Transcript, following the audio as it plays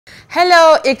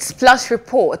Hello, it's Plus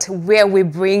Report, where we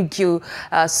bring you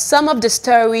some of the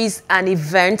stories and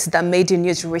events that made the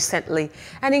news recently.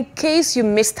 And in case you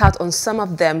missed out on some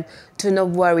of them, do not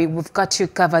worry, we've got you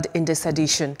covered in this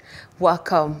edition.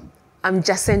 Welcome. I'm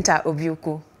Jacinta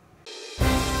Obiukwu.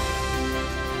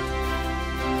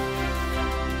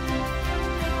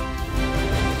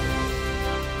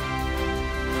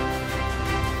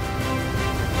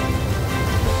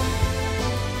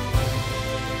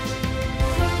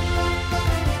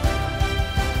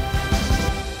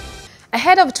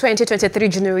 Ahead of 2023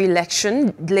 general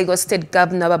election, Lagos State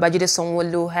Governor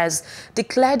A.B.A.T has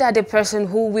declared that the person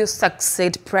who will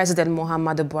succeed President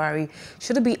Muhammadu Buhari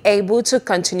should be able to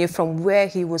continue from where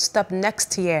he will stop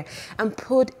next year and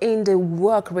put in the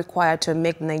work required to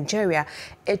make Nigeria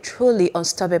a truly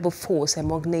unstoppable force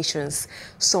among nations.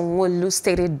 Sanwo-Olu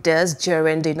stated this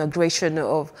during the inauguration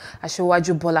of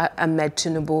Asiwaju Bola Ahmed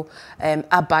Tinubu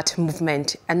A.B.A.T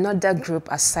movement, another group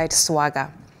aside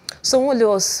Swagger. Sanwo-Olu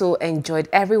also enjoined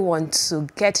everyone to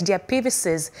get their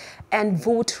PVCs and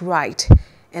vote right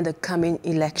in the coming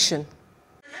election.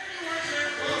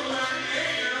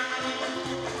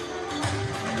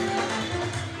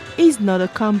 It's not a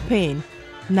campaign,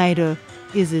 neither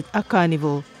is it a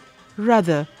carnival.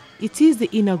 Rather, it is the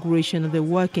inauguration of the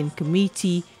Working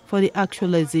Committee for the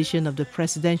actualization of the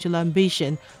presidential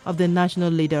ambition of the national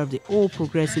leader of the All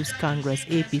Progressives Congress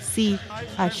APC,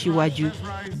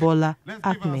 Asiwaju Bola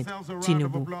Ahmed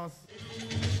Tinubu.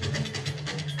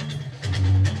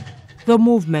 The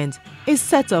movement is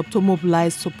set up to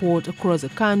mobilize support across the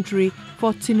country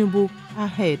for Tinubu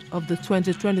ahead of the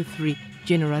 2023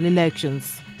 general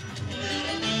elections.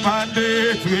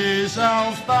 Mandate we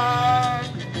shall stand.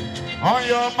 On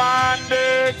your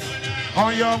mandate,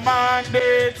 on your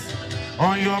mandate,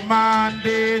 on your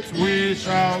mandate we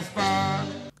shall stand.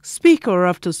 Speaker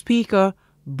after speaker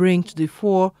bring to the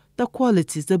fore the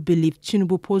qualities they believe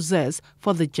Tinubu possess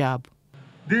for the job.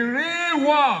 The real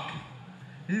work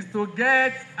is to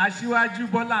get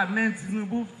Asiwaju Bola Ahmed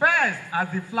Tinubu first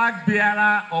as the flag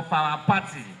bearer of our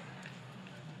party,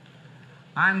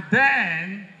 and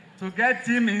then to get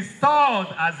him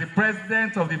installed as the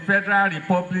President of the Federal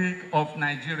Republic of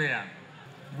Nigeria.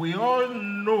 We all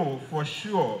know for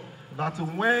sure that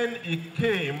when he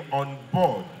came on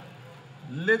board,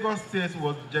 Lagos State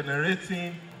was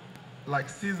generating like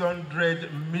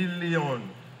 600 million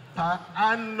per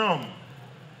annum.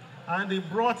 And he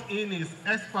brought in his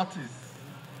expertise.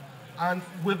 And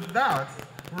with that,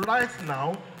 right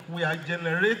now, we are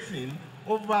generating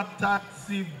over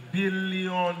 30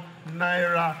 billion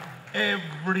naira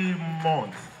every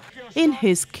month. In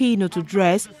his keynote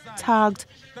address, tagged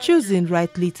 "Choosing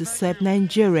Rightly to Serve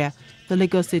Nigeria," the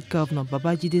Lagos State Governor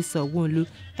Babajide Sanwo-Olu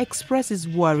expresses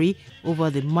worry over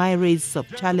the myriad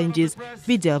of challenges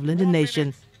bedeviling the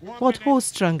nation, but holds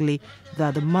strongly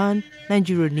that the man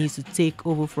Nigeria needs to take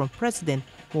over from President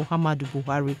Muhammadu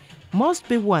Buhari must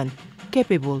be one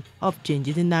capable of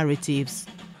changing the narratives.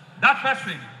 That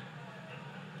person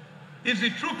is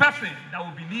the true person that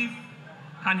we believe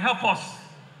can help us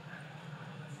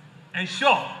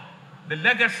ensure the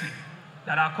legacy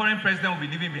that our current president will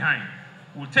be leaving behind.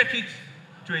 We'll take it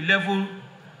to a level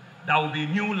that will be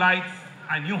new light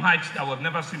and new heights that we've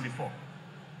never seen before.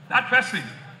 That person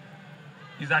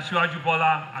is Asiwaju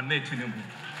Bola Ahmed Tinubu.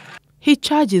 He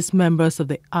charges members of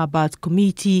the ABAT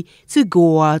committee to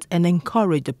go out and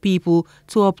encourage the people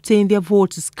to obtain their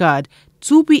voters' card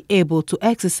to be able to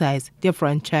exercise their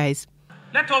franchise.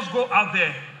 Let us go out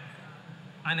there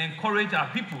and encourage our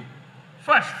people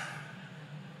first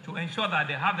to ensure that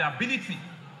they have the ability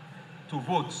to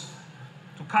vote,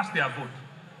 to cast their vote.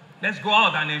 Let's go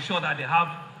out and ensure that they have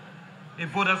a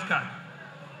voter's card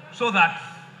so that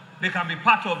they can be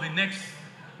part of the next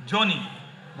journey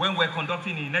when we're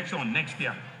conducting the election next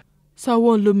year.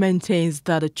 Sanwo-Olu maintains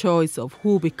that the choice of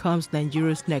who becomes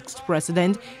Nigeria's next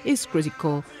president is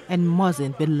critical and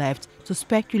mustn't be left to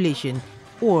speculation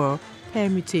or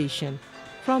permutation.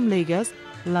 From Lagos,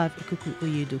 Live Ikuku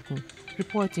Oyedokun,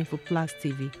 reporting for Plus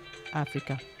TV,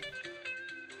 Africa.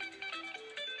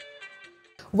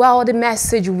 Well, the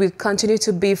message will continue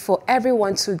to be for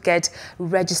everyone to get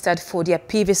registered for their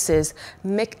PVCs,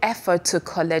 make effort to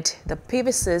collect the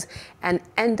PVCs, and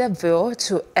endeavor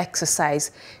to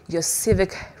exercise your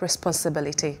civic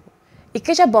responsibility.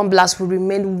 Ikeja bomb blast will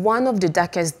remain one of the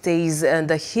darkest days in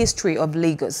the history of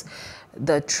Lagos.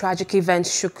 The tragic event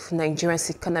shook Nigeria's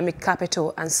economic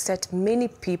capital and set many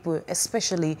people,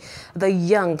 especially the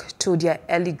young, to their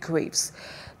early graves.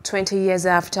 20 years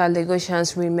after,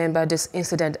 Lagosians remember this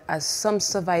incident as some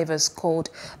survivors called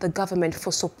the government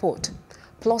for support.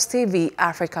 Plus TV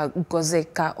Africa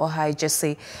Gozeka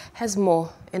Ohaijese has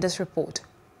more in this report.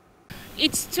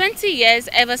 It's 20 years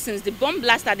ever since the bomb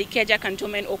blast at the Ikeja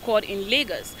cantonment occurred in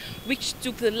Lagos, which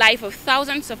took the life of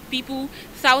thousands of people,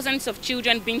 thousands of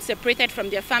children being separated from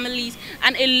their families,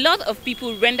 and a lot of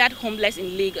people rendered homeless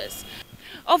in Lagos.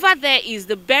 Over there is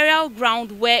the burial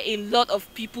ground where a lot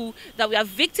of people that were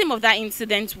victims of that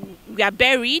incident were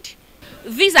buried.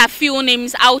 These are few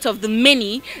names out of the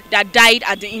many that died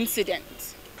at the incident.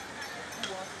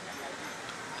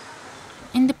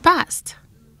 In the past,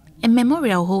 a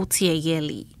memorial holds here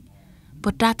yearly,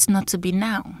 but that's not to be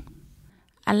now.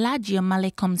 Alhaji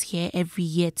Omale comes here every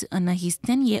year to honor his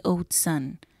 10-year-old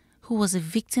son, who was a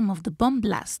victim of the bomb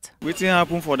blast. What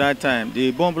happened for that time?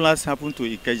 The bomb blast happened to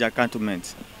Ikeja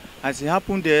cantonment. As it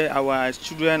happened there, our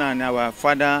children and our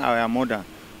father, our mother,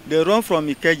 they run from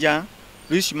Ikeja,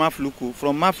 reach Mafluku,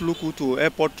 from Mafluku to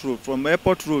Airport Road, from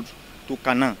Airport Road to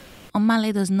Kana.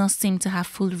 Omale does not seem to have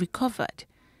fully recovered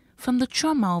from the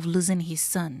trauma of losing his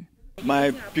son.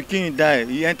 My pikin died,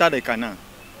 he entered the canal.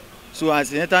 So as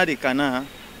he entered the canal,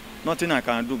 nothing I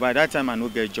can do. By that time, I no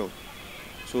get job.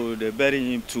 So they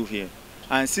bury him through here.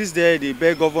 And since there, the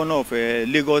best governor of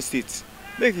Lagos State,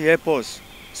 make he help us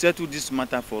settle this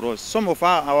matter for us. Some of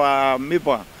our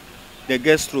neighbors, they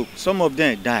get stroke. Some of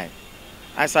them die.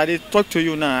 As I talk to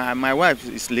you now, my wife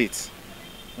is late.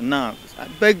 Now, I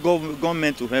beg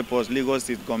government to help us, Lagos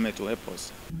State government to help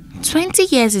us. 20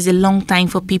 years is a long time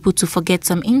for people to forget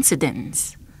some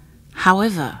incidents.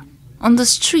 However, on the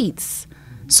streets,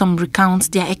 some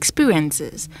recount their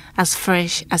experiences as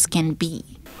fresh as can be.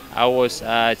 I was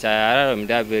at around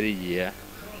that very year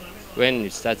when we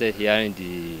started hearing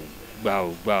the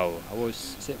bow. I was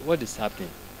saying, what is happening?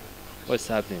 What's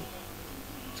happening?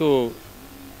 So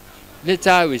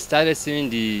later we started seeing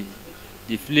the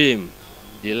flame,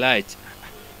 the light.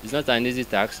 It's not an easy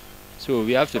task, so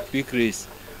we have to pick race,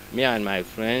 me and my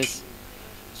friends.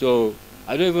 So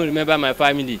I don't even remember my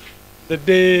family. The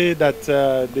day that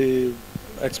the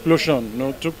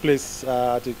explosion took place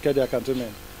at the Ikeja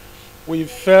cantonment, we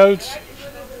felt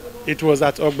it was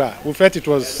at A.B.A.T. We felt it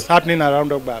was happening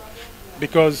around A.B.A.T.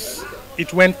 because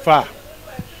it went far.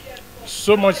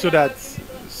 So much so that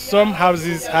some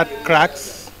houses had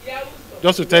cracks.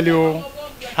 Just to tell you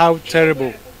how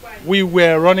terrible. We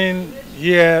were running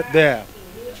here, there,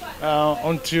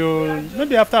 until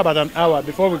maybe after about an hour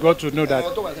before we got to know that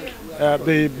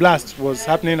the blast was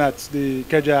happening at the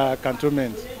Ikeja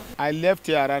cantonment. I left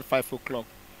here around 5 o'clock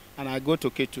and I go to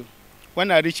K2. When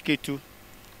I reach K2,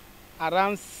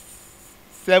 around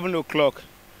 7 o'clock,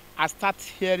 I start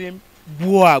hearing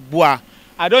boah, boah.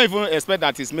 I don't even expect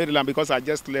that it's Maryland because I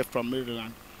just left from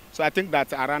Maryland. So I think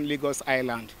that's around Lagos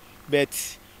Island.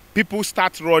 But people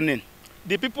start running.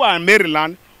 The people are in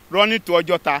Maryland running to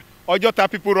Ojota. Ojota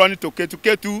people running to K2,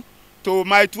 K2 to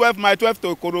my 12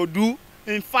 to Korodu.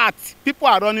 In fact, people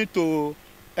are running to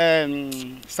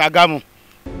Sagamu.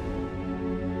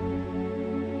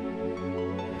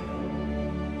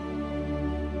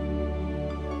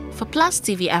 For Plus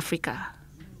TV Africa,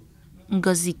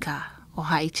 Ngozika or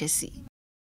HSC.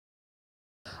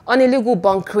 On illegal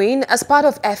bunkering, as part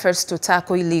of efforts to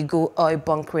tackle illegal oil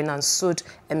bunkering and soot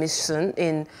emission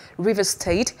in Rivers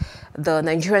State, the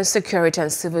Nigerian Security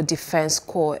and Civil Defense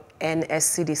Corps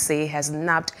N.S.C.D.C has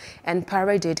nabbed and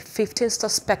paraded 15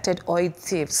 suspected oil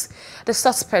thieves. The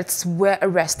suspects were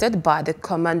arrested by the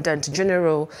Commandant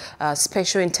General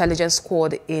Special Intelligence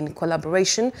Squad in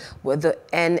collaboration with the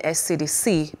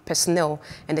N.S.C.D.C personnel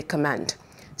and the command.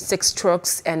 6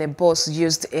 trucks and a bus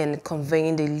used in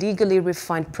conveying the illegally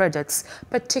refined products,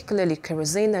 particularly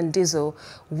kerosene and diesel,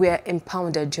 were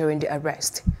impounded during the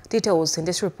arrest. Details in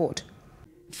this report.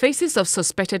 Faces of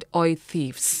suspected oil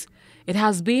thieves. It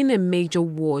has been a major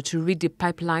war to rid the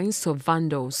pipelines of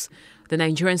vandals. The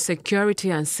Nigerian Security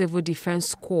and Civil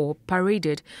Defense Corps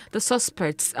paraded the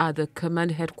suspects at the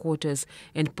command headquarters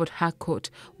in Port Harcourt,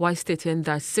 while stating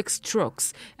that 6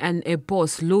 trucks and a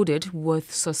bus loaded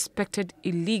with suspected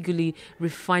illegally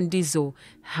refined diesel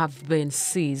have been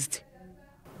seized.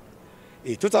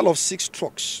 A total of 6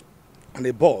 trucks and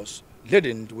a bus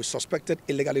laden with suspected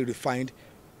illegally refined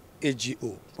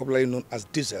AGO, popularly known as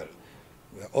diesel,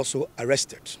 were also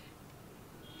arrested.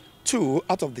 2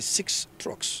 out of the 6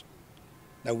 trucks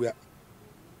that were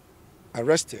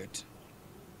arrested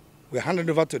were handed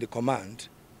over to the command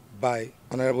by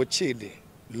Honorable Chidi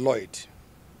Lloyd,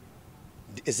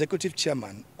 the executive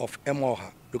chairman of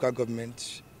Emoha local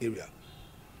government area,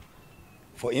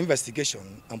 for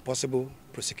investigation and possible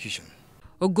prosecution.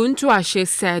 Oguntu Ashe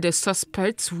said the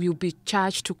suspects will be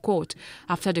charged to court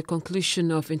after the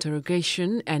conclusion of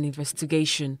interrogation and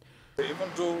investigation. Even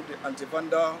though the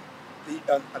anti-vandal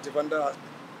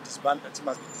has been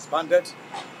disbanded,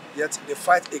 Yet the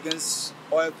fight against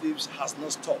oil thieves has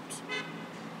not stopped.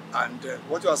 And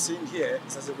what you are seeing here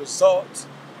is as a result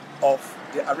of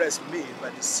the arrest made by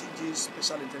the CG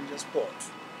Special Intelligence Board.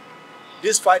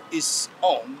 This fight is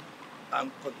on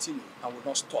and continue and will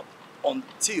not stop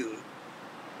until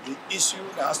the issue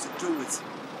that has to do with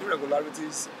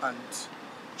irregularities and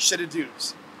shady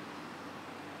deals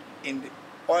in the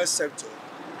oil sector,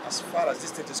 as far as this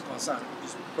state is concerned,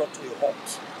 is brought to a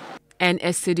halt.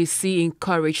 N.S.C.D.C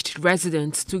encouraged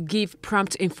residents to give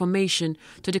prompt information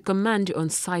to the command on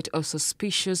site of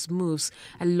suspicious moves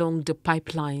along the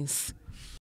pipelines.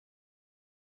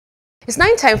 It's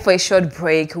now time for a short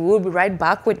break. We'll be right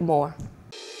back with more.